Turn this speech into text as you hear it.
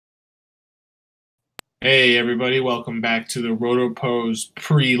Hey everybody, welcome back to the rotoPros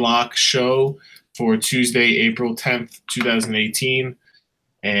pre-lock show for Tuesday, April 10th, 2018.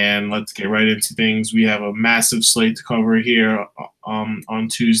 And let's get right into things. We have a massive slate to cover here on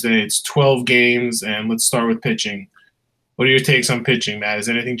Tuesday. It's 12 games, and let's start with pitching. What are your takes on pitching, Matt? Has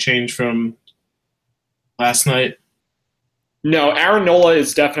anything changed from last night? No, Aaron Nola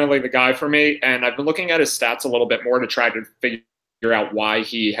is definitely the guy for me, and I've been looking at his stats a little bit more to try to figure out why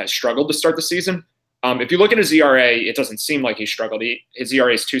he has struggled to start the season. If you look at his ERA, it doesn't seem like he struggled. His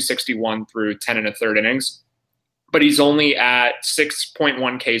ERA is 261 through 10 and a third innings, but he's only at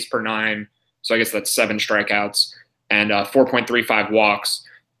 6.1 Ks per nine, so I guess that's 7 strikeouts, and 4.35 walks.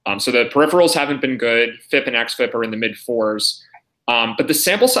 So the peripherals haven't been good. FIP and XFIP are in the mid fours, but the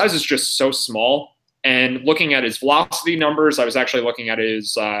sample size is just so small. And looking at his velocity numbers, I was actually looking at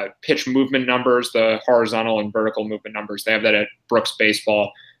his pitch movement numbers, the horizontal and vertical movement numbers. They have that at Brooks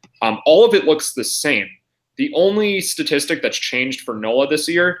Baseball. All of it looks the same. The only statistic that's changed for Nola this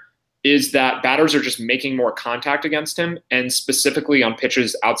year is that batters are just making more contact against him, and specifically on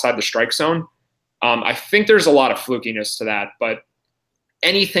pitches outside the strike zone. I think there's a lot of flukiness to that, but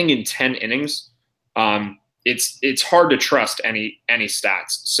anything in 10 innings, it's hard to trust any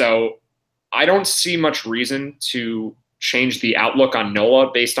stats. So I don't see much reason to change the outlook on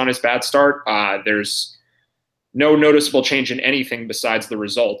Nola based on his bad start. There's no noticeable change in anything besides the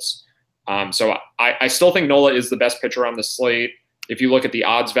results. So I still think Nola is the best pitcher on the slate. If you look at the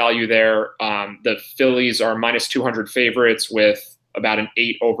odds value there, the Phillies are minus 200 favorites with about an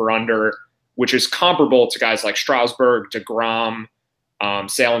 8 over under, which is comparable to guys like Strasburg, DeGrom,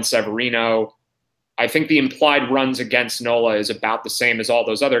 Sale and Severino. I think the implied runs against Nola is about the same as all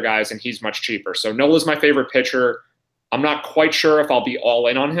those other guys, and he's much cheaper. So Nola's my favorite pitcher. I'm not quite sure if I'll be all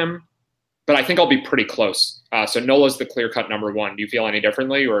in on him, but I think I'll be pretty close. So Nola's the clear-cut number one. Do you feel any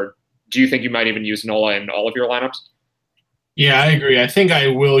differently, or do you think you might even use Nola in all of your lineups? Yeah, I agree. I think I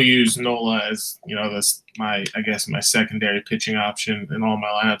will use Nola as this my secondary pitching option in all my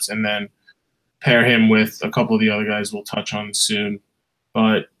lineups, and then pair him with a couple of the other guys we'll touch on soon.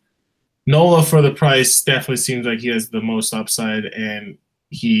 But Nola for the price definitely seems like he has the most upside, and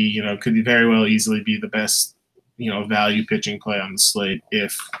he, could very well easily be the best, value pitching play on the slate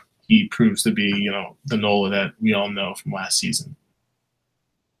if he proves to be, the Nola that we all know from last season.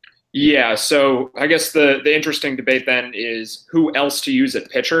 Yeah, so I guess the interesting debate then is who else to use at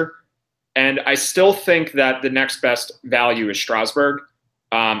pitcher. And I still think that the next best value is Strasburg.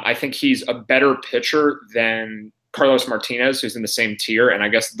 I think he's a better pitcher than Carlos Martinez, who's in the same tier. And I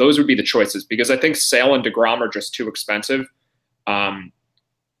guess those would be the choices because I think Sale and DeGrom are just too expensive.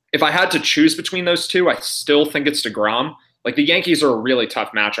 If I had to choose between those two, I still think it's DeGrom. Like the Yankees are a really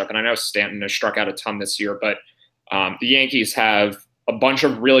tough matchup. And I know Stanton has struck out a ton this year, but the Yankees have a bunch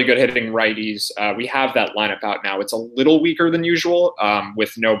of really good hitting righties. We have that lineup out now. It's a little weaker than usual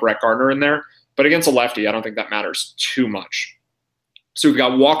with no Brett Gardner in there. But against a lefty, I don't think that matters too much. So we've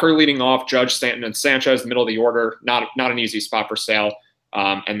got Walker leading off, Judge, Stanton, and Sanchez, middle of the order. Not an easy spot for Sale.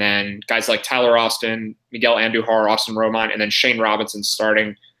 And then guys like Tyler Austin, Miguel Andujar, Austin Romine, and then Shane Robinson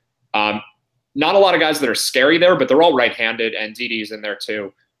starting. Not a lot of guys that are scary there, but they're all right-handed, and Didi's in there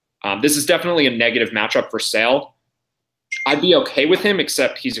too. This is definitely a negative matchup for Sale. I'd be okay with him,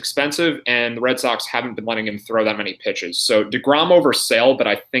 except he's expensive, and the Red Sox haven't been letting him throw that many pitches. So DeGrom over Sale, but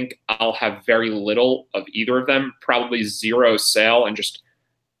I think I'll have very little of either of them, probably zero Sale, and just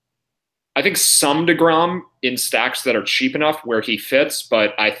I think some DeGrom in stacks that are cheap enough where he fits,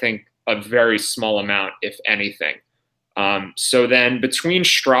 but I think a very small amount, if anything. So then between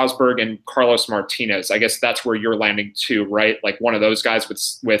Strasburg and Carlos Martinez, I guess that's where you're landing too, right? Like one of those guys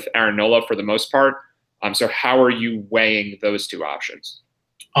with Aaron Nola for the most part. So how are you weighing those two options?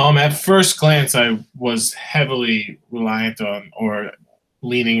 At first glance, I was heavily reliant on or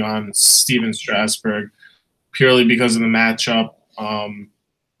leaning on Steven Strasburg purely because of the matchup,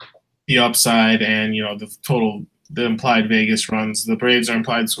 the upside, and the implied Vegas runs. The Braves are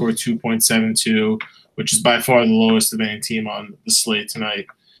implied to score 2.72, which is by far the lowest of any team on the slate tonight.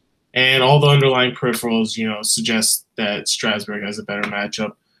 And all the underlying peripherals, suggest that Strasburg has a better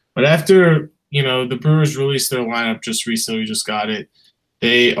matchup. But after the Brewers released their lineup just recently. We just got it.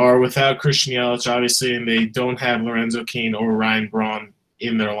 They are without Christian Yelich, obviously, and they don't have Lorenzo Cain or Ryan Braun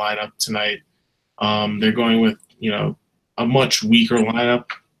in their lineup tonight. They're going with, a much weaker lineup,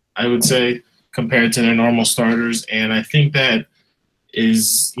 I would say, compared to their normal starters. And I think that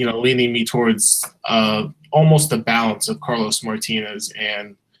is, leaning me towards almost a balance of Carlos Martinez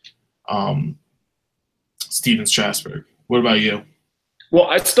and Steven Strasburg. What about you? Well,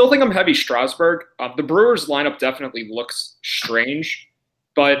 I still think I'm heavy Strasburg. The Brewers lineup definitely looks strange.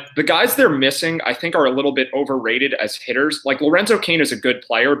 But the guys they're missing, I think, are a little bit overrated as hitters. Like Lorenzo Cain is a good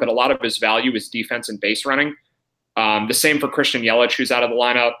player, but a lot of his value is defense and base running. The same for Christian Yelich, who's out of the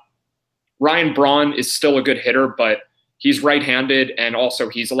lineup. Ryan Braun is still a good hitter, but he's right-handed, and also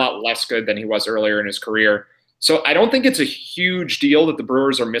he's a lot less good than he was earlier in his career. So I don't think it's a huge deal that the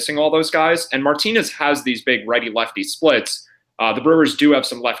Brewers are missing all those guys. And Martinez has these big righty-lefty splits. The Brewers do have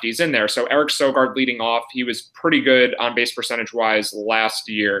some lefties in there. So Eric Sogard leading off, he was pretty good on base percentage-wise last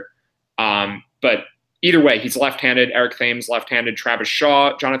year. But either way, he's left-handed. Eric Thames left-handed. Travis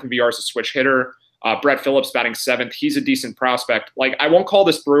Shaw, Jonathan Villar is a switch hitter. Brett Phillips batting seventh. He's a decent prospect. Like, I won't call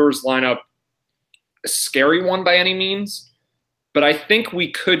this Brewers lineup a scary one by any means, but I think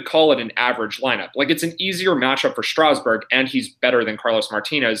we could call it an average lineup. Like, it's an easier matchup for Strasburg, and he's better than Carlos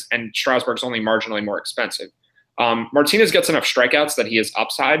Martinez, and Strasburg's only marginally more expensive. Martinez gets enough strikeouts that he has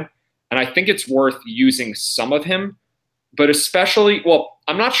upside, and I think it's worth using some of him, but especially, well,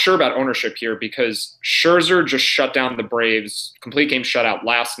 I'm not sure about ownership here because Scherzer just shut down the Braves, complete game shutout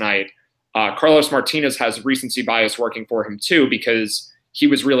last night. Carlos Martinez has recency bias working for him too because he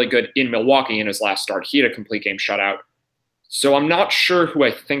was really good in Milwaukee in his last start. He had a complete game shutout. So I'm not sure who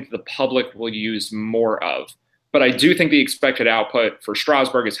I think the public will use more of. But I do think the expected output for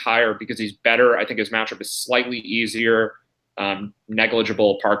Strasburg is higher because he's better. I think his matchup is slightly easier.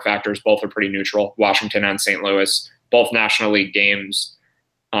 Negligible park factors. Both are pretty neutral. Washington and St. Louis, both National League games.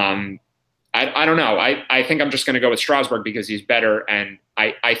 I don't know. I think I'm just going to go with Strasburg because he's better. And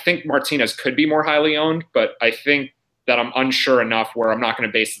I think Martinez could be more highly owned, but I think that I'm unsure enough where I'm not going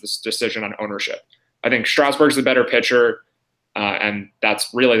to base this decision on ownership. I think Strasburg's the better pitcher. And that's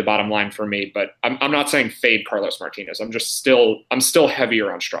really the bottom line for me. But I'm not saying fade Carlos Martinez. I'm still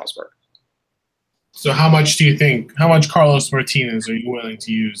heavier on Strasburg. So how much Carlos Martinez are you willing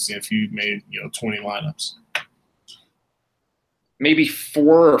to use if you made 20 lineups? Maybe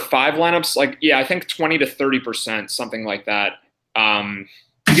 4 or 5 lineups. Like, yeah, I think 20 to 30%, something like that.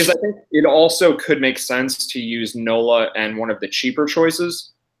 Because I think it also could make sense to use Nola and one of the cheaper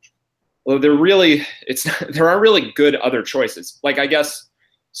choices. Well, there aren't really good other choices. Like, I guess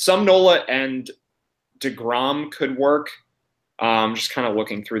some Nola and DeGrom could work. Just kind of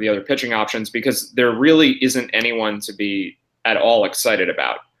looking through the other pitching options because there really isn't anyone to be at all excited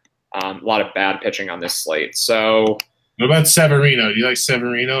about. A lot of bad pitching on this slate. So, what about Severino? Do you like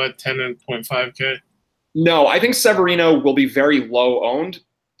Severino at 10.5K? No, I think Severino will be very low owned.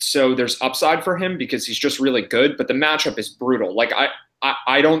 So there's upside for him because he's just really good. But the matchup is brutal. Like,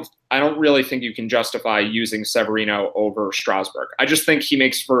 I don't really think you can justify using Severino over Strasburg. I just think he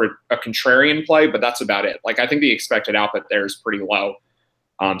makes for a contrarian play, but that's about it. Like, I think the expected output there is pretty low.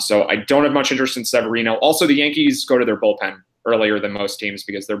 So I don't have much interest in Severino. Also, the Yankees go to their bullpen earlier than most teams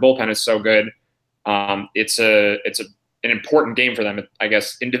because their bullpen is so good. It's an important game for them. I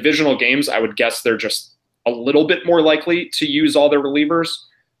guess in divisional games, I would guess they're just a little bit more likely to use all their relievers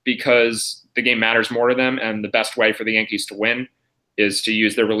because the game matters more to them, and the best way for the Yankees to win is to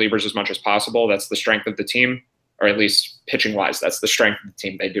use their relievers as much as possible. That's the strength of the team, or at least pitching-wise, that's the strength of the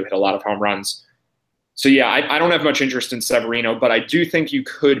team. They do hit a lot of home runs. So, yeah, I don't have much interest in Severino, but I do think you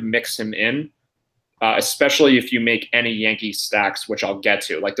could mix him in, especially if you make any Yankee stacks, which I'll get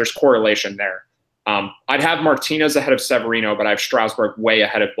to. Like, there's correlation there. I'd have Martinez ahead of Severino, but I have Strasburg way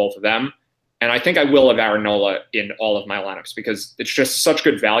ahead of both of them. And I think I will have Aaron Nola in all of my lineups because it's just such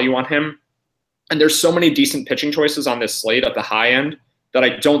good value on him. And there's so many decent pitching choices on this slate at the high end that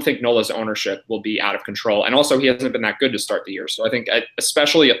I don't think Nola's ownership will be out of control. And also, he hasn't been that good to start the year. So I think,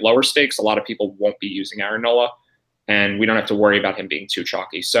 especially at lower stakes, a lot of people won't be using Aaron Nola, and we don't have to worry about him being too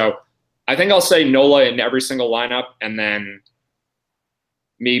chalky. So I think I'll say Nola in every single lineup, and then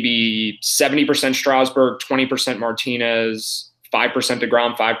maybe 70% Strasburg, 20% Martinez, 5%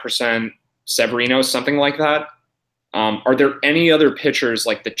 DeGrom, 5% Severino, something like that. Are there any other pitchers,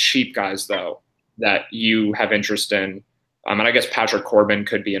 like the cheap guys, though, that you have interest in? And I guess Patrick Corbin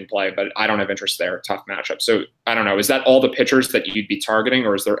could be in play, but I don't have interest there. Tough matchup. So I don't know. Is that all the pitchers that you'd be targeting,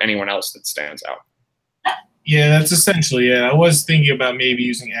 or is there anyone else that stands out? Yeah, that's essentially it. I was thinking about maybe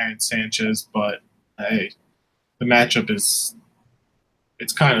using Aaron Sanchez, but hey, the matchup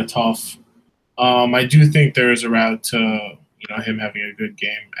it's kind of tough. I do think there is a route to him having a good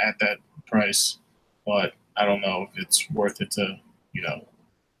game at that price, but I don't know if it's worth it to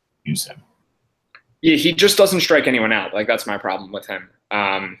use him. Yeah, he just doesn't strike anyone out. Like, that's my problem with him.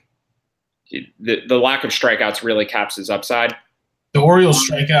 The lack of strikeouts really caps his upside. The Orioles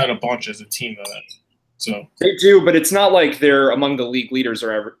strike out a bunch as a team, though. So they do, but it's not like they're among the league leaders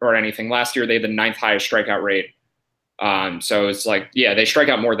or anything. Last year, they had the 9th highest strikeout rate. So it's like, yeah, they strike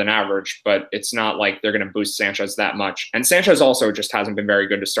out more than average, but it's not like they're going to boost Sanchez that much. And Sanchez also just hasn't been very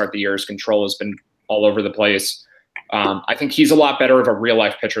good to start the year. His control has been all over the place. I think he's a lot better of a real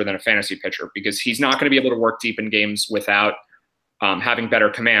life pitcher than a fantasy pitcher because he's not going to be able to work deep in games without having better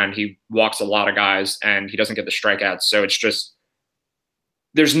command. He walks a lot of guys and he doesn't get the strikeouts. So it's just,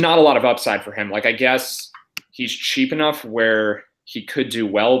 there's not a lot of upside for him. Like, I guess he's cheap enough where he could do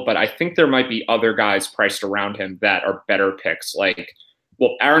well, but I think there might be other guys priced around him that are better picks. Like,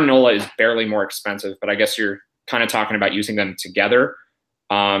 well, Aaron Nola is barely more expensive, but I guess you're kind of talking about using them together.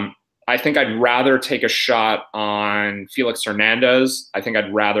 I think I'd rather take a shot on Felix Hernandez. I think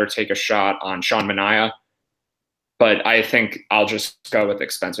I'd rather take a shot on Sean Manaea, but I think I'll just go with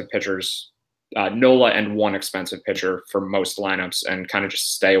expensive pitchers, Nola and one expensive pitcher for most lineups and kind of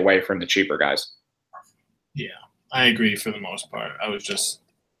just stay away from the cheaper guys. Yeah. I agree for the most part. I was just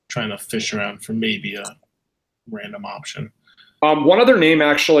trying to fish around for maybe a random option. One other name,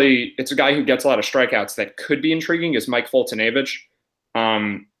 actually, it's a guy who gets a lot of strikeouts that could be intriguing, is Mike Foltynewicz.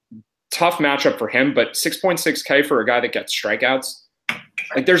 Tough matchup for him, but 6.6K for a guy that gets strikeouts.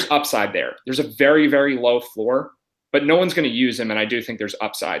 Like, there's upside there. There's a very, very low floor, but no one's going to use him, and I do think there's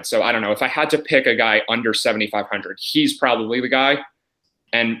upside. So I don't know. If I had to pick a guy under 7,500, he's probably the guy.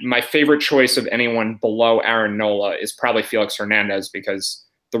 And my favorite choice of anyone below Aaron Nola is probably Felix Hernandez because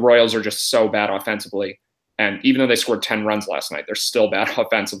the Royals are just so bad offensively. And even though they scored 10 runs last night, they're still bad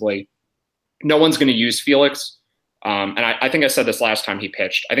offensively. No one's going to use Felix. And I think I said this last time he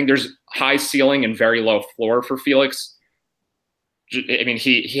pitched. I think there's high ceiling and very low floor for Felix. I mean,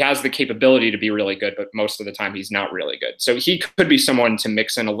 he has the capability to be really good, but most of the time he's not really good. So he could be someone to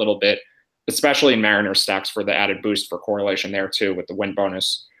mix in a little bit, especially in Mariners stacks for the added boost for correlation there too with the win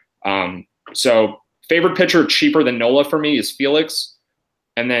bonus. So favorite pitcher cheaper than Nola for me is Felix.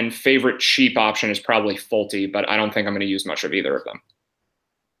 And then favorite cheap option is probably Folty, but I don't think I'm going to use much of either of them.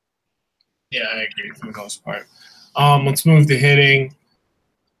 Yeah, I agree for the most part. Let's move to hitting.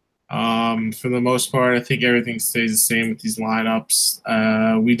 For the most part, I think everything stays the same with these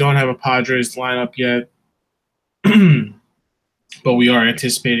lineups. We don't have a Padres lineup yet. But we are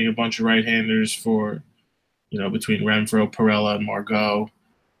anticipating a bunch of right-handers for, between Renfroe, Perella, and Margot.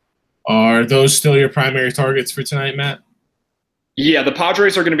 Are those still your primary targets for tonight, Matt? Yeah, the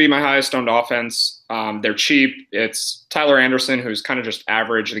Padres are going to be my highest owned offense. They're cheap. It's Tyler Anderson, who's kind of just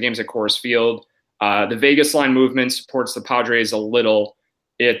average. The game's at Coors Field. The Vegas line movement supports the Padres a little.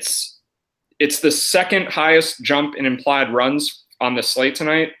 It's the second highest jump in implied runs on the slate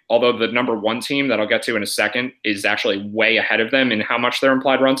tonight, although the number one team that I'll get to in a second is actually way ahead of them in how much their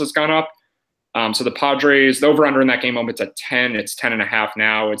implied runs has gone up. So the Padres, the over-under in that game opens at 10. It's 10.5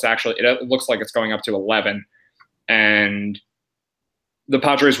 now. It looks like it's going up to 11. And the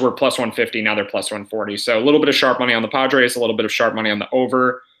Padres were plus 150. Now they're plus 140. So a little bit of sharp money on the Padres, a little bit of sharp money on the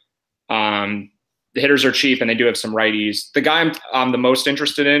over. The hitters are cheap, and they do have some righties. The guy I'm the most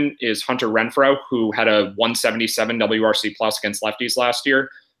interested in is Hunter Renfroe, who had a 177 WRC plus against lefties last year.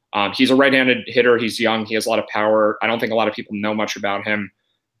 He's a right-handed hitter. He's young. He has a lot of power. I don't think a lot of people know much about him.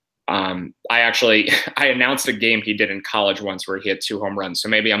 I announced a game he did in college once where he had 2 home runs, so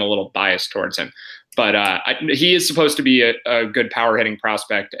maybe I'm a little biased towards him. But he is supposed to be a good power-hitting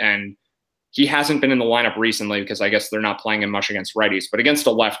prospect, and he hasn't been in the lineup recently because I guess they're not playing him much against righties. But against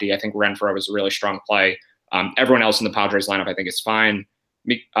a lefty, I think Renfroe is a really strong play. Everyone else in the Padres lineup, I think, is fine.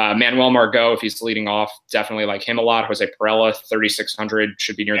 Manuel Margot, if he's leading off, definitely like him a lot. Jose Perella, 3,600,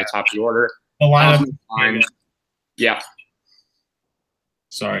 should be near the top of the order. The lineup. Fine. Yeah.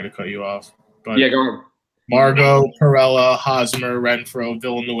 Sorry to cut you off. But yeah, go ahead. Margot, Perella, Hosmer, Renfroe,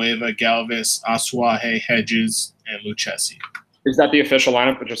 Villanueva, Galvis, Asuaje, Hedges, and Lucchesi. Is that the official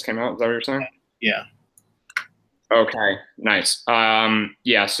lineup that just came out? Is that what you're saying? Yeah. Okay, nice.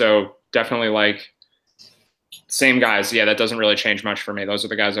 Yeah, so definitely like same guys. Yeah, that doesn't really change much for me. Those are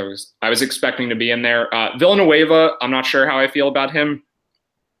the guys I was expecting to be in there. Villanueva, I'm not sure how I feel about him.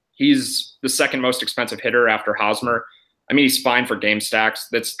 He's the second most expensive hitter after Hosmer. I mean, he's fine for game stacks.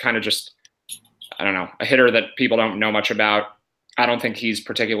 That's kind of just, I don't know, a hitter that people don't know much about. I don't think he's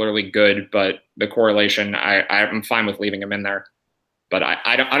particularly good, but the correlation, I'm fine with leaving him in there. But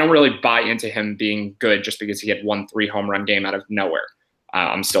I don't really buy into him being good just because he had 1 3-home run game out of nowhere.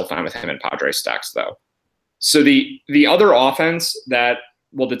 I'm still fine with him in Padres stacks, though. So the other offense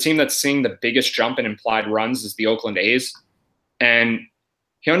the team that's seeing the biggest jump in implied runs is the Oakland A's. And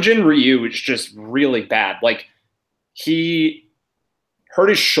Hyunjin Ryu is just really bad. Like, he hurt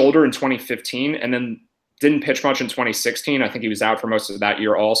his shoulder in 2015 and then didn't pitch much in 2016. I think he was out for most of that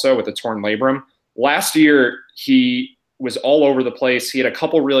year also with a torn labrum. Last year, he was all over the place. He had a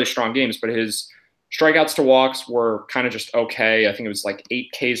couple really strong games, but his Strikeouts to walks were kind of just okay. I think it was like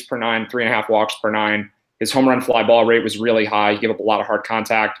 8 Ks per 9, 3.5 walks per 9. His home run fly ball rate was really high. He gave up a lot of hard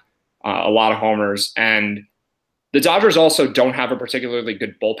contact, a lot of homers. And the Dodgers also don't have a particularly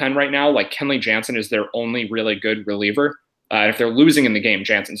good bullpen right now. Like Kenley Jansen is their only really good reliever. And if they're losing in the game,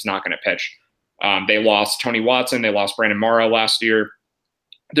 Jansen's not going to pitch. They lost Tony Watson. They lost Brandon Morrow last year.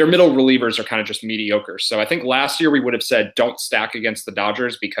 Their middle relievers are kind of just mediocre. So I think last year we would have said don't stack against the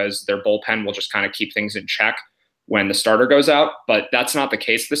Dodgers because their bullpen will just kind of keep things in check when the starter goes out. But that's not the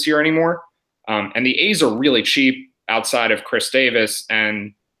case this year anymore. And the A's are really cheap outside of Chris Davis,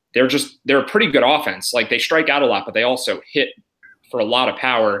 and they're a pretty good offense. Like they strike out a lot, but they also hit for a lot of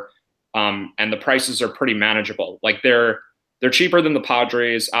power. And the prices are pretty manageable. Like they're cheaper than the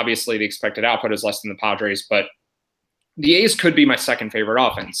Padres. Obviously, the expected output is less than the Padres, but the A's could be my second favorite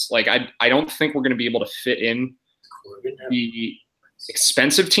offense. Like I don't think we're going to be able to fit in the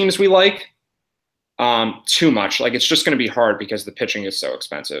expensive teams we like too much. Like it's just going to be hard because the pitching is so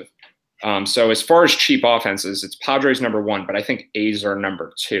expensive. So as far as cheap offenses, it's Padres number 1, but I think A's are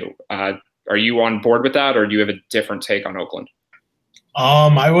number 2. Are you on board with that, or do you have a different take on Oakland?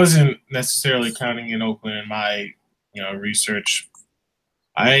 I wasn't necessarily counting in Oakland in my research.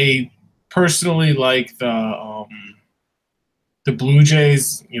 I personally like the Blue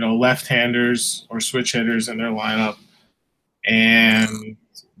Jays, left-handers or switch hitters in their lineup. And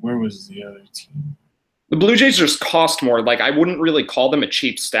where was the other team? The Blue Jays just cost more. Like I wouldn't really call them a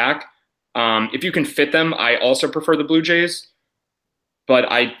cheap stack. If you can fit them, I also prefer the Blue Jays. But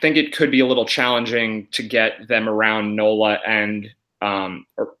I think it could be a little challenging to get them around Nola and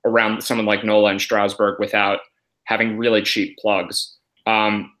or around someone like Nola and Strasburg without having really cheap plugs.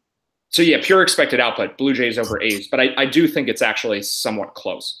 So yeah, pure expected output, Blue Jays over A's, but I do think it's actually somewhat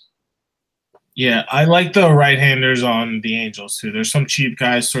close. Yeah, I like the right-handers on the Angels too. There's some cheap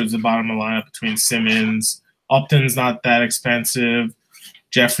guys towards the bottom of the lineup between Simmons. Upton's not that expensive.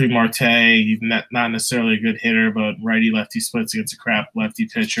 Jeffrey Marte, he's not necessarily a good hitter, but righty-lefty splits against a crap lefty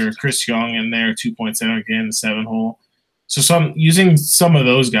pitcher. Chris Young in there, 2.7 again, the 7-hole. So using some of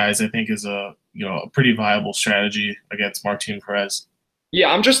those guys, I think, is a pretty viable strategy against Martin Perez. Yeah,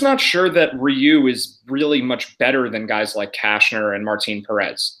 I'm just not sure that Ryu is really much better than guys like Cashner and Martin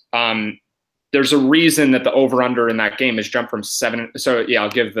Perez. There's a reason that the over-under in that game has jumped from 7. So, yeah, I'll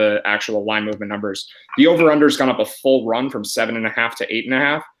give the actual line movement numbers. The over-under has gone up a full run from 7.5 to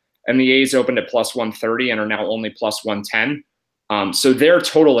 8.5, and the A's opened at plus 130 and are now only plus 110. So their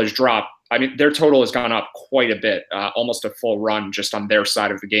total has dropped. I mean, their total has gone up quite a bit, almost a full run just on their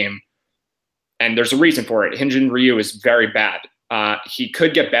side of the game. And there's a reason for it. Hyun-Jin Ryu is very bad. He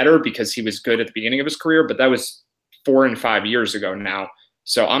could get better because he was good at the beginning of his career, but that was 4 and 5 years ago now.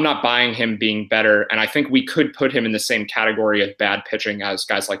 So I'm not buying him being better. And I think we could put him in the same category of bad pitching as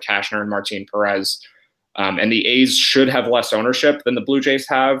guys like Cashner and Martin Perez. And the A's should have less ownership than the Blue Jays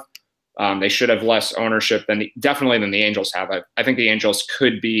have. They should have less ownership definitely than the Angels have. I think the Angels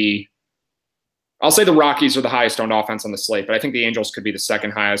could be, I'll say the Rockies are the highest owned offense on the slate, but I think the Angels could be the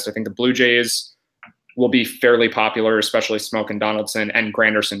second highest. I think the Blue Jays will be fairly popular, especially Smoke and Donaldson and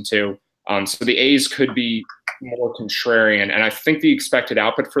Granderson too. So the A's could be more contrarian, and I think the expected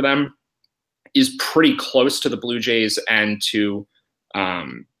output for them is pretty close to the Blue Jays and to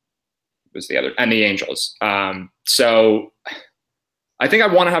and the Angels. So I think I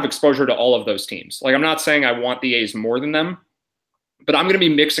want to have exposure to all of those teams. Like I'm not saying I want the A's more than them, but I'm going to be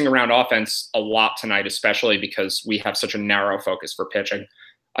mixing around offense a lot tonight, especially because we have such a narrow focus for pitching.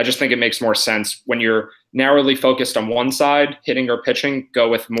 I just think it makes more sense when you're narrowly focused on one side, hitting or pitching, go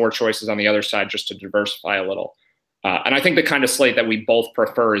with more choices on the other side just to diversify a little. And I think the kind of slate that we both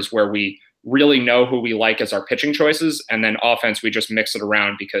prefer is where we really know who we like as our pitching choices, and then offense, we just mix it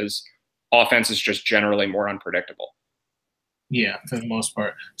around because offense is just generally more unpredictable. Yeah, for the most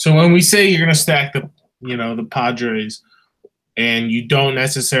part. So when we say you're going to stack the Padres and you don't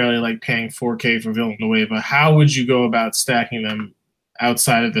necessarily like paying $4K for Villanueva, how would you go about stacking them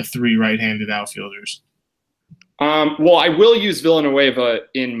outside of the 3 right-handed outfielders? Well, I will use Villanueva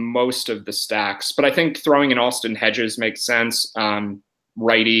in most of the stacks, but I think throwing in Austin Hedges makes sense.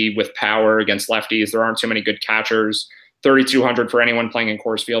 Righty with power against lefties. There aren't too many good catchers. 3,200 for anyone playing in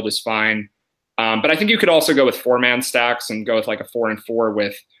Coors Field is fine. But I think you could also go with 4-man stacks and go with like a 4 and 4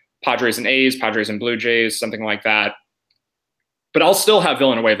 with Padres and A's, Padres and Blue Jays, something like that. But I'll still have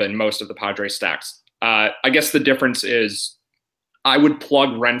Villanueva in most of the Padres stacks. I guess the difference is I would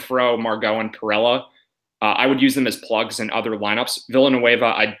plug Renfroe, Margot, and Pirela. I would use them as plugs in other lineups. Villanueva,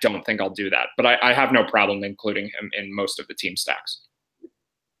 I don't think I'll do that, but I have no problem including him in most of the team stacks.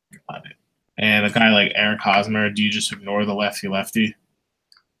 Got it. And a guy like Eric Hosmer, do you just ignore the lefty-lefty?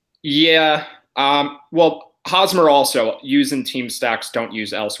 Yeah, Well, Hosmer also use in team stacks, don't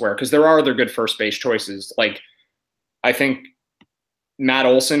use elsewhere because there are other good first base choices. Like I think Matt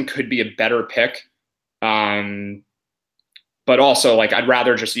Olson could be a better pick. But also, like, I'd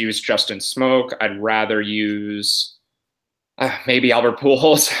rather just use Justin Smoke. I'd rather use maybe Albert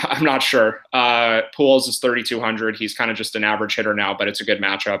Pujols. I'm not sure. Pujols is 3,200. He's kind of just an average hitter now, but it's a good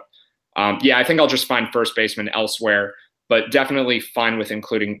matchup. Yeah, I think I'll just find first baseman elsewhere, but definitely fine with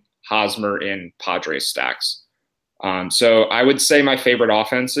including Hosmer in Padres stacks. So I would say my favorite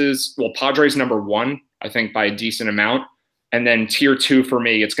offenses, well, Padres number 1, I think by a decent amount. And then tier 2 for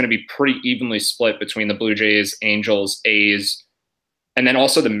me, it's going to be pretty evenly split between the Blue Jays, Angels, A's, and then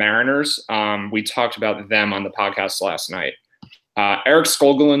also the Mariners. We talked about them on the podcast last night. Eric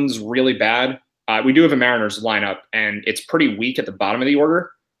Skogelin's really bad. We do have a Mariners lineup, and it's pretty weak at the bottom of the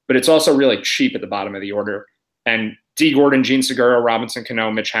order, but it's also really cheap at the bottom of the order. And D. Gordon, Gene Segura, Robinson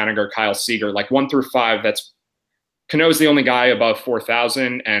Cano, Mitch Haniger, Kyle Seager, like 1 through 5, that's Cano's the only guy above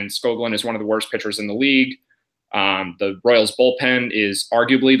 4,000, and Skoglin is one of the worst pitchers in the league. The Royals bullpen is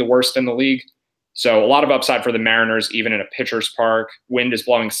arguably the worst in the league. So a lot of upside for the Mariners, even in a pitcher's park. Wind is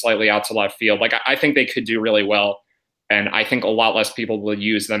blowing slightly out to left field. Like I think they could do really well. And I think a lot less people will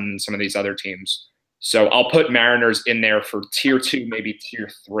use them than some of these other teams. So I'll put Mariners in there for tier 2, maybe tier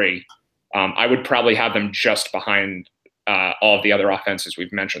 3. I would probably have them just behind all of the other offenses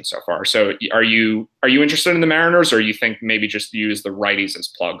we've mentioned so far. So are you interested in the Mariners, or you think maybe just use the righties as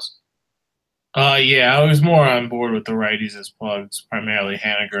plugs? Yeah, I was more on board with the righties as plugs, primarily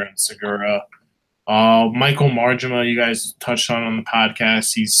Haniger and Segura. Michael Margima, you guys touched on the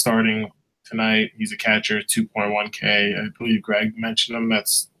podcast. He's starting tonight. He's a catcher, 2.1K. I believe Greg mentioned him.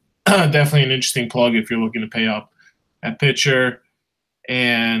 That's definitely an interesting plug if you're looking to pay up at pitcher.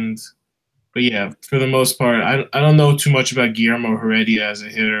 But yeah, for the most part, I don't know too much about Guillermo Heredia as a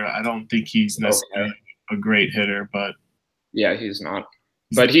hitter. I don't think he's necessarily a great hitter, but yeah, he's not.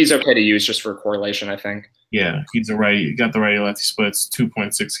 But he's okay to use just for correlation, I think. Yeah, he's a righty. He got the righty-lefty splits.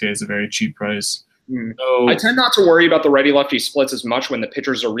 2.6K is a very cheap price. So, I tend not to worry about the righty-lefty splits as much when the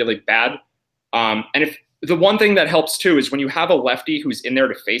pitchers are really bad. And if the one thing that helps too is when you have a lefty who's in there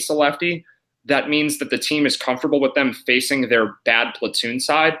to face a lefty, that means that the team is comfortable with them facing their bad platoon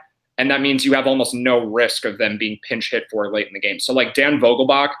side. And that means you have almost no risk of them being pinch hit for late in the game. So like Dan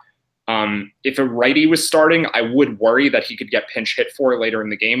Vogelbach, if a righty was starting, I would worry that he could get pinch hit for later in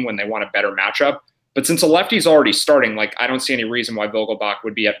the game when they want a better matchup. But since a lefty's already starting, like I don't see any reason why Vogelbach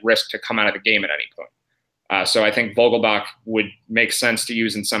would be at risk to come out of the game at any point. So I think Vogelbach would make sense to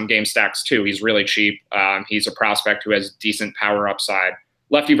use in some game stacks too. He's really cheap. He's a prospect who has decent power upside.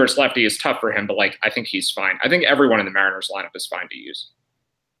 Lefty versus lefty is tough for him, but like I think he's fine. I think everyone in the Mariners lineup is fine to use.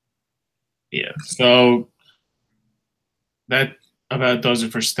 Yeah. So that about does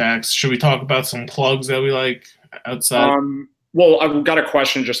it for stacks. Should we talk about some plugs that we like outside? Well, I've got a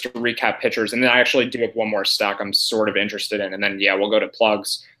question just to recap pitchers, and then I actually do have one more stack I'm sort of interested in, and then, yeah, we'll go to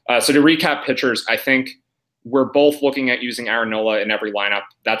plugs. So to recap pitchers, I think we're both looking at using Aaron Nola in every lineup.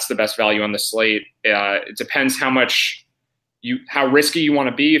 That's the best value on the slate. It depends how risky you want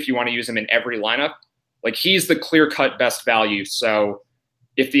to be if you want to use him in every lineup. Like, he's the clear-cut best value, so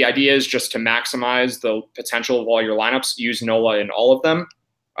if the idea is just to maximize the potential of all your lineups, use Nola in all of them.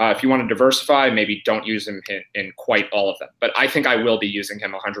 If you want to diversify, maybe don't use him in quite all of them. But I think I will be using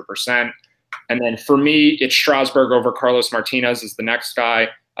him 100%. And then for me, it's Strasburg over Carlos Martinez is the next guy.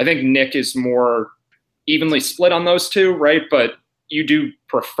 I think Nick is more evenly split on those two, right? But you do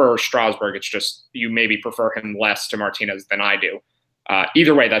prefer Strasburg. It's just you maybe prefer him less to Martinez than I do.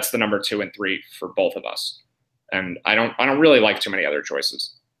 Either way, that's the number 2 and 3 for both of us. And I don't really like too many other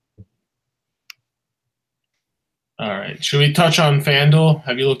choices. All right. Should we touch on FanDuel?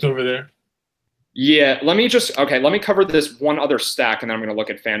 Have you looked over there? Yeah, let me cover this one other stack, and then I'm going to look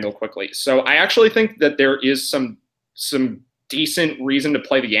at FanDuel quickly. So I actually think that there is some decent reason to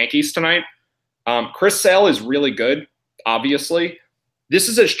play the Yankees tonight. Chris Sale is really good, obviously. This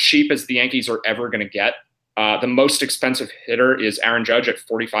is as cheap as the Yankees are ever going to get. The most expensive hitter is Aaron Judge at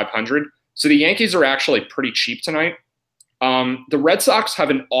 $4,500. So the Yankees are actually pretty cheap tonight. The Red Sox have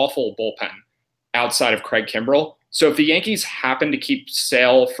an awful bullpen outside of Craig Kimbrell. So if the Yankees happen to keep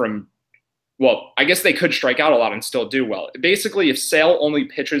Sale from, well, I guess they could strike out a lot and still do well. Basically, if Sale only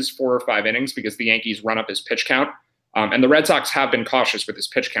pitches 4 or 5 innings because the Yankees run up his pitch count, and the Red Sox have been cautious with his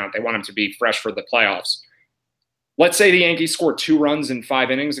pitch count. They want him to be fresh for the playoffs. Let's say the Yankees score 2 runs in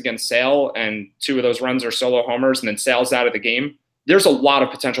 5 innings against Sale, and 2 of those runs are solo homers, and then Sale's out of the game. There's a lot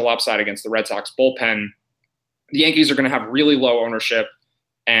of potential upside against the Red Sox bullpen. The Yankees are going to have really low ownership,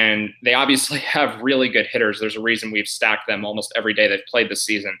 and they obviously have really good hitters. There's a reason we've stacked them almost every day they've played this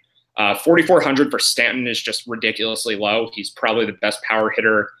season. $4,400 for Stanton is just ridiculously low. He's probably the best power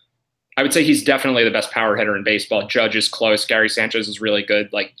hitter. I would say he's definitely the best power hitter in baseball. Judge is close. Gary Sanchez is really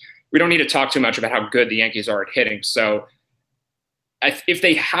good. Like, we don't need to talk too much about how good the Yankees are at hitting. So if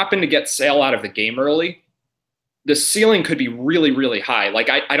they happen to get Sale out of the game early, the ceiling could be really, really high. Like,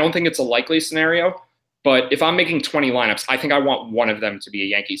 I don't think it's a likely scenario, but if I'm making 20 lineups, I think I want one of them to be a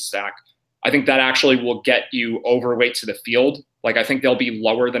Yankees stack. I think that actually will get you overweight to the field. Like, I think they'll be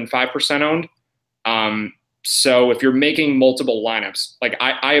lower than 5% owned. So if you're making multiple lineups, like,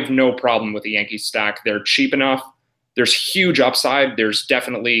 I have no problem with the Yankees stack. They're cheap enough. There's huge upside. There's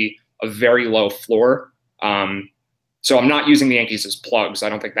definitely a very low floor. So I'm not using the Yankees as plugs. I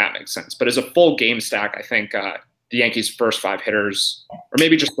don't think that makes sense. But as a full game stack, I think the Yankees' first 5 hitters, or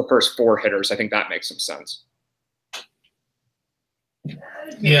maybe just the first 4 hitters, I think that makes some sense.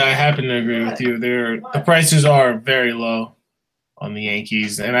 Yeah, I happen to agree with you. The prices are very low on the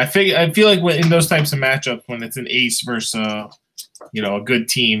Yankees, and I feel like in those types of matchups, when it's an ace versus a good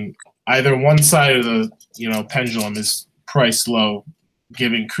team, either one side of the pendulum is priced low,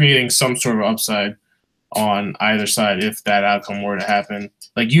 creating some sort of upside on either side if that outcome were to happen.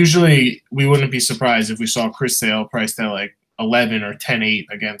 Like, usually we wouldn't be surprised if we saw Chris Sale priced at like 11 or 10-8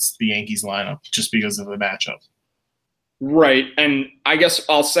 against the Yankees lineup just because of the matchup. Right. And I guess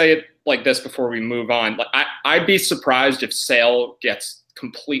I'll say it like this before we move on. Like, I'd be surprised if Sale gets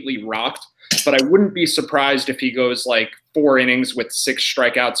completely rocked, but I wouldn't be surprised if he goes like 4 innings with 6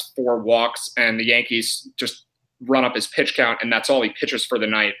 strikeouts, 4 walks, and the Yankees just run up his pitch count, and that's all he pitches for the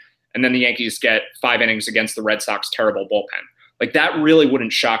night. And then the Yankees get 5 innings against the Red Sox terrible bullpen. Like, that really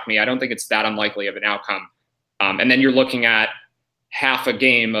wouldn't shock me. I don't think it's that unlikely of an outcome. And then you're looking at half a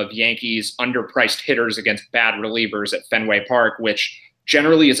game of Yankees underpriced hitters against bad relievers at Fenway Park, which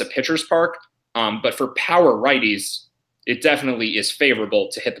generally is a pitcher's park. But for power righties, it definitely is favorable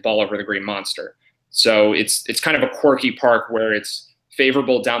to hit the ball over the green monster. So it's kind of a quirky park where it's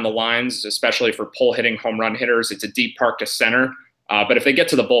favorable down the lines, especially for pull hitting home run hitters. It's a deep park to center. But if they get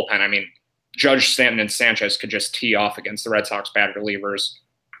to the bullpen, I mean, Judge, Stanton, and Sanchez could just tee off against the Red Sox bad relievers.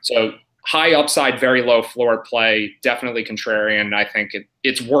 So high upside, very low floor play, definitely contrarian. I think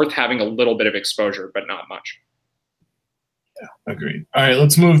it's worth having a little bit of exposure, but not much. Yeah, agreed. All right,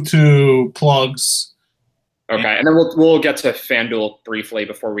 let's move to plugs. Okay, and then we'll get to FanDuel briefly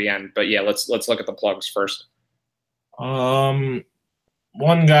before we end. But yeah, let's look at the plugs first. One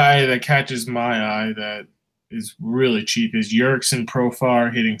guy that catches my eye that is really cheap is Yerkson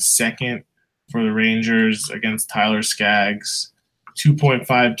Profar hitting second for the Rangers against Tyler Skaggs.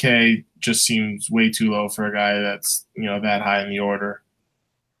 2.5K just seems way too low for a guy that's that high in the order.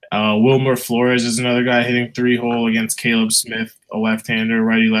 Wilmer Flores is another guy hitting 3-hole against Caleb Smith, a left-hander,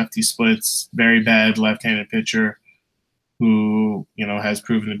 righty-lefty splits, very bad left-handed pitcher who has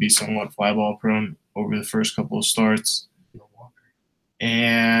proven to be somewhat fly ball prone over the first couple of starts.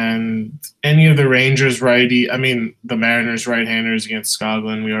 And any of the Rangers the Mariners right-handers against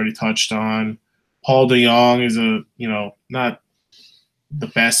Skoglund we already touched on. Paul DeJong is not the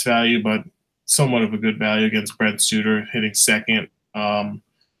best value, but somewhat of a good value against Brent Suter, hitting second.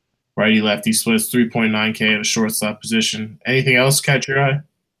 Righty-lefty splits, 3.9K at a shortstop position. Anything else catch your eye?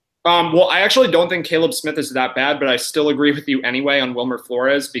 Well, I actually don't think Caleb Smith is that bad, but I still agree with you anyway on Wilmer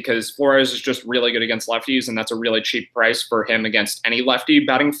Flores because Flores is just really good against lefties, and that's a really cheap price for him against any lefty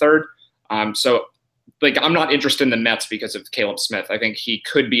batting third. So, I'm not interested in the Mets because of Caleb Smith. I think he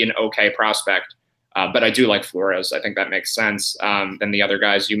could be an okay prospect, but I do like Flores. I think that makes sense. Then the other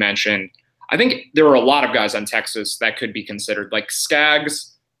guys you mentioned, I think there are a lot of guys on Texas that could be considered. Like Skaggs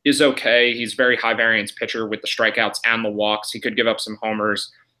is okay. He's very high variance pitcher with the strikeouts and the walks. He could give up some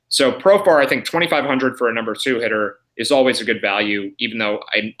homers. So Profar, I think 2,500 for a number 2 hitter is always a good value, even though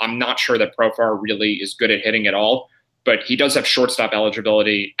I'm not sure that Profar really is good at hitting at all. But he does have shortstop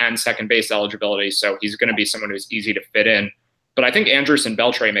eligibility and second base eligibility, so he's going to be someone who's easy to fit in. But I think Andrus and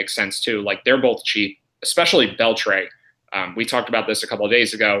Beltre makes sense too. Like, they're both cheap, especially Beltre. We talked about this a couple of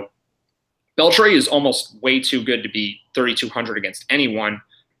days ago. Beltre is almost way too good to be 3,200 against anyone.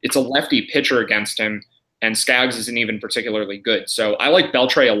 It's a lefty pitcher against him. And Skaggs isn't even particularly good. So I like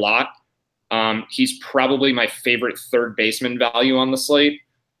Beltre a lot. He's probably my favorite third baseman value on the slate.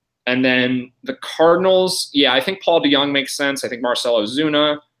 And then the Cardinals, yeah, I think Paul DeJong makes sense. I think Marcell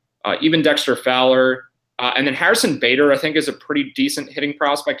Ozuna, even Dexter Fowler. And then Harrison Bader, I think, is a pretty decent hitting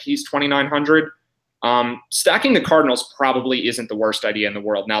prospect. He's 2,900. Stacking the Cardinals probably isn't the worst idea in the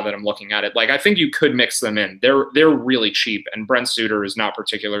world now that I'm looking at it. Like, I think you could mix them in. They're really cheap, and Brent Suter is not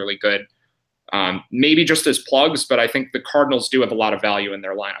particularly good. Maybe just as plugs, but I think the Cardinals do have a lot of value in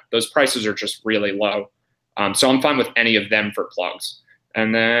their lineup. Those prices are just really low. So I'm fine with any of them for plugs.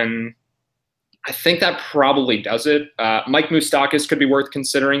 And then I think that probably does it. Mike Moustakas could be worth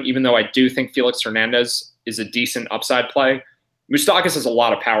considering, even though I do think Felix Hernandez is a decent upside play. Moustakas has a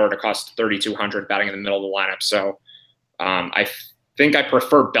lot of power to cost 3,200 batting in the middle of the lineup. So I think I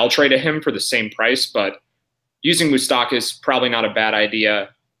prefer Beltre to him for the same price, but using Moustakas probably not a bad idea.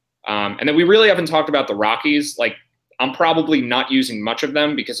 And then we really haven't talked about the Rockies. Like, I'm probably not using much of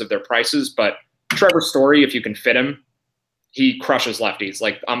them because of their prices, but Trevor Story, if you can fit him, he crushes lefties.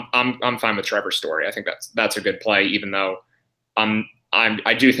 Like, I'm fine with Trevor Story. I think that's a good play, even though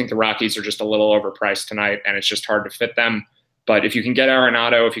I do think the Rockies are just a little overpriced tonight, and it's just hard to fit them. But if you can get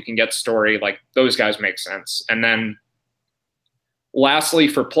Arenado, if you can get Story, like, those guys make sense. And then lastly,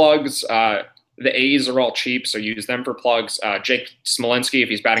 for plugs, the A's are all cheap, so use them for plugs. Jake Smolinski, if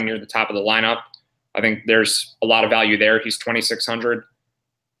he's batting near the top of the lineup, I think there's a lot of value there. He's 2,600.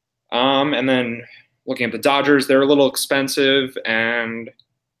 And then looking at the Dodgers, they're a little expensive, and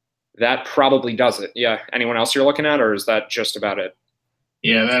that probably does it. Yeah. Anyone else you're looking at, or is that just about it?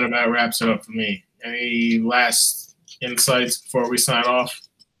 Yeah, that about wraps it up for me. Any last insights before we sign off?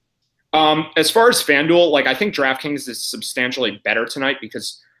 As far as FanDuel, like, I think DraftKings is substantially better tonight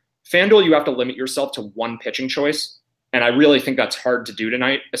because FanDuel, you have to limit yourself to one pitching choice. And I really think that's hard to do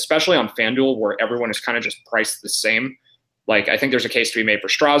tonight, especially on FanDuel where everyone is kind of just priced the same. Like, I think there's a case to be made for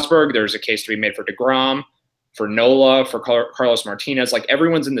Strasburg. There's a case to be made for DeGrom, for Nola, for Carlos Martinez. Like,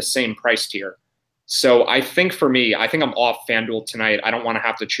 everyone's in the same price tier. So I think for me, I think I'm off FanDuel tonight. I don't want to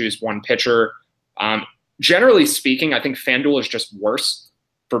have to choose one pitcher. Generally speaking, I think FanDuel is just worse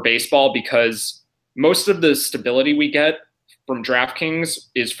for baseball because most of the stability we get from DraftKings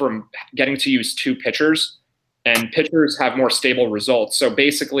is from getting to use two pitchers, and pitchers have more stable results. So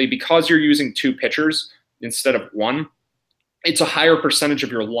basically, because you're using two pitchers instead of one, it's a higher percentage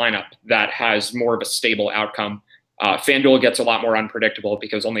of your lineup that has more of a stable outcome. FanDuel gets a lot more unpredictable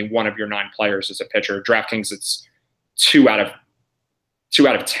because only one of your 9 players is a pitcher. DraftKings, it's 2 out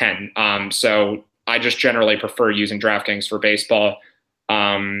of 10. So I just generally prefer using DraftKings for baseball.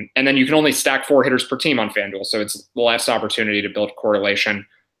 And then you can only stack 4 hitters per team on FanDuel, so it's less opportunity to build correlation.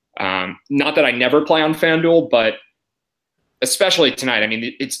 Not that I never play on FanDuel, but especially tonight, I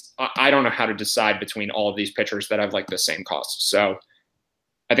mean, I don't know how to decide between all of these pitchers that have like the same cost. So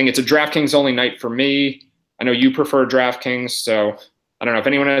I think it's a DraftKings only night for me. I know you prefer DraftKings, so I don't know if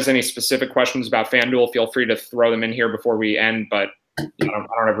anyone has any specific questions about FanDuel. Feel free to throw them in here before we end, but I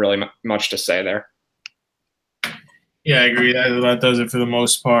don't have really much to say there. Yeah, I agree. That does it for the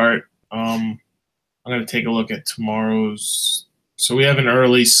most part. I'm going to take a look at tomorrow's. So we have an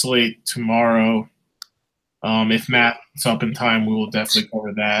early slate tomorrow. If Matt's up in time, we will definitely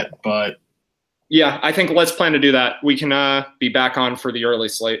cover that. But yeah, I think let's plan to do that. We can be back on for the early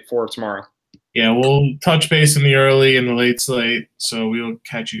slate for tomorrow. Yeah, we'll touch base in the early and the late slate. So we'll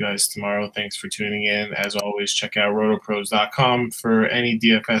catch you guys tomorrow. Thanks for tuning in. As always, check out rotoPros.com for any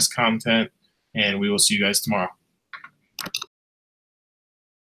DFS content, and we will see you guys tomorrow.